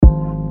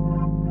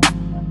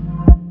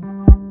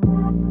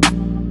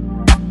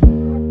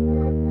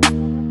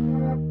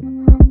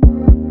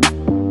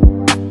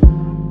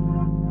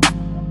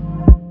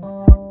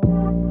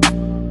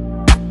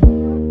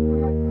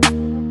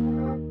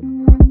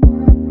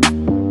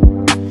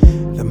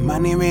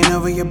money rain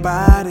over your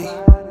body.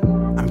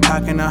 I'm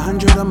talking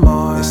 100 or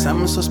more. There's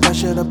something so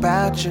special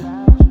about you.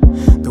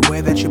 The way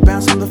that you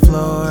bounce on the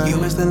floor.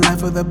 You is the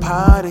life of the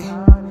party,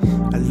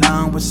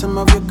 along with some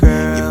of your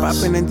girls. You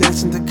popping and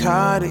dancing to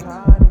Cardi,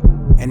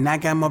 and I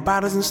got more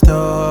bottles in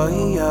store.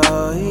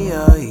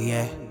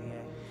 Yeah.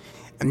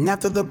 And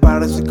after the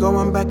bottles, we're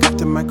going back up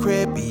to my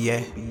crib.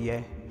 Yeah.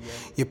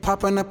 You're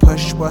popping a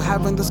push, we're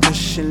having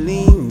discussion,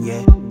 lean.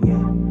 Yeah.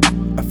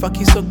 I fuck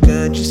you so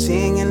good, you're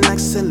singing like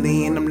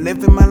Celine. I'm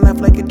living my life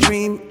like a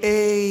dream.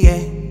 Yeah.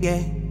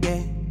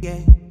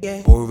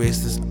 Or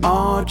is this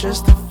all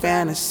just a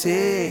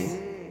fantasy?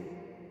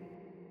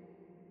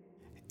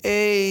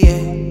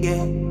 Yeah.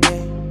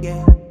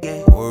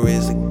 Or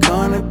is it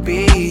gonna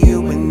be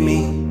you and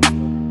me?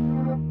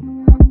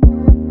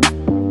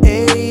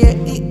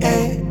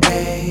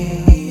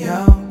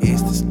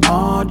 Is this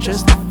all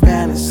just a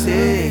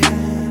fantasy?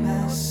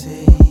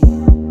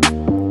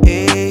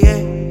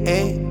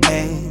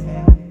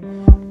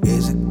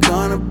 Is it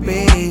gonna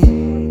be?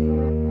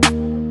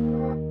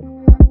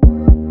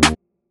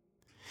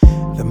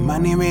 The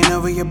money rain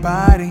over your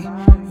body.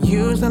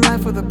 Use the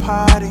life of the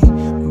party.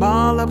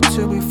 Ball up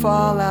till we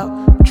fall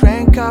out.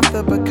 Drink off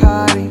the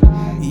Bacardi.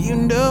 You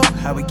know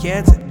how we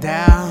get it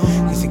down.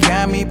 Cause you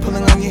got me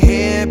pulling on your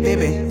hair,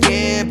 baby.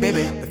 Yeah,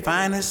 baby. The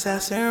finest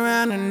ass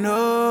around, I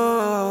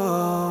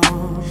know.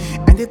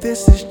 And if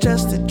this is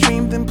just a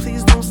dream, then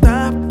please don't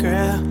stop,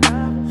 girl.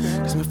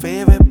 Cause my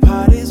favorite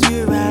part is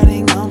you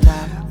riding on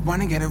top.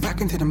 Wanna get it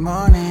rockin' till the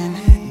morning.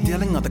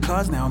 Dealing all the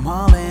cards, now I'm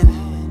all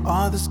in.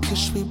 All this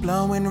kush we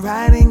blowing,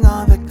 riding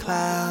on the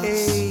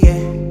clouds. Yeah.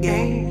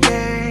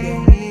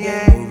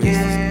 Or is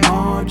this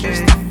all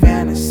just a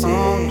fantasy?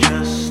 All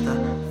just a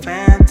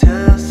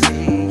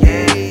fantasy.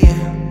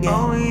 Yeah.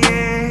 Oh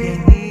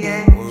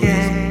yeah. Or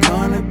is it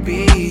gonna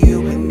be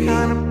you and me?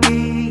 Gonna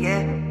be,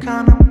 yeah.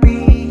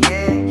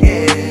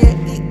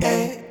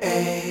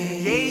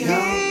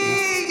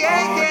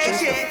 All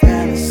just a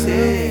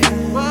fantasy.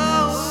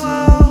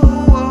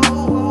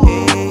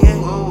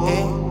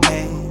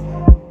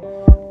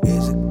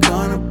 Is it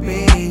gonna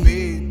be?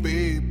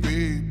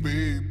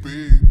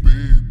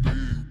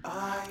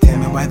 Tell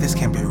me why this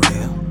can't be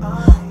real.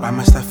 Why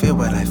must I feel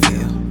what I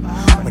feel?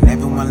 When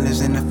everyone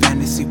lives in a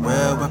fantasy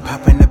world, we're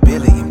popping a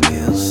billion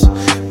pills.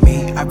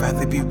 Me, I'd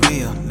rather be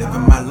real,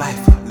 living my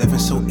life, living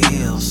so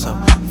ill. So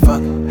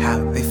fuck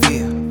how they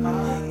feel,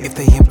 if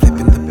they ain't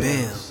flipping the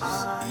bills.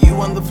 You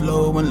on the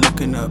floor and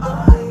looking up,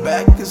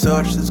 back is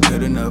arched, that's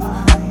good enough.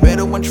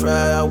 Better one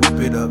try, I'll whip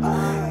it up.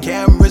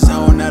 Cameras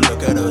on, now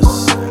look at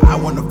us. I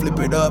wanna flip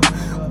it up.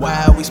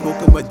 Why are we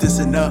smoking but this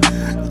enough?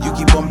 You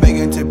keep on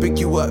begging to pick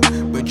you up,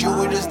 but you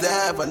would just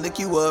die if I lick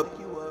you up.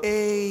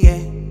 Yeah.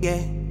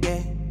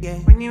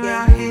 When you're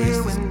out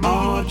here with me,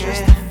 all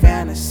just a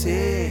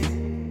fantasy.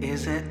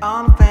 Is it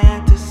all a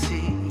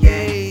fantasy?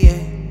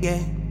 Yeah.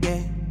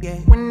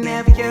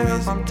 Whenever you're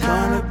up on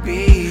Gonna top,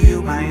 be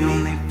you my and me.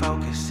 only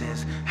focus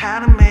is how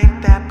to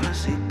make that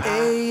pussy pop.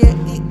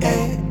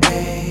 Yeah.